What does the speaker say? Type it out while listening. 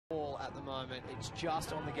at the moment. It's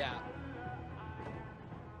just on the gap.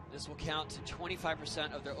 This will count to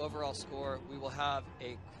 25% of their overall score. We will have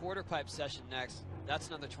a quarter pipe session next. That's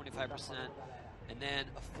another 25%. And then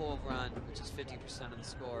a full run, which is 50% of the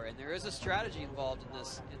score. And there is a strategy involved in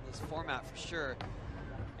this format for sure.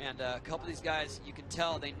 And a couple of these guys, you can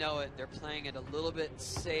tell they know it. They're playing it a little bit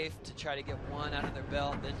safe to try to get one out of their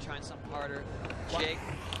belt, then trying something harder. Jake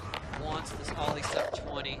wants this Ollie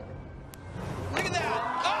 720. Look at that!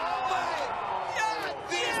 Oh my! Yeah,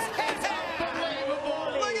 this is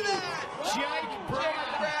unbelievable! Look at that! Jake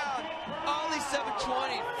Brown, Ollie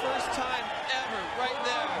 720, first time ever, right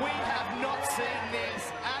there. We have not seen this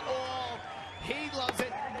at all. He loves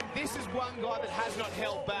it. This is one guy that has not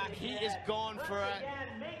held back. He is gone for it.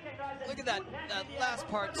 Look at that last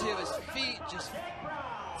part too. His feet just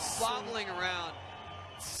slobbering around.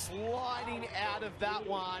 Sliding out of that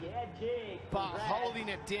one, but holding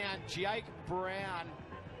it down. Jake Brown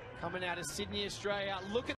coming out of Sydney, Australia. Look at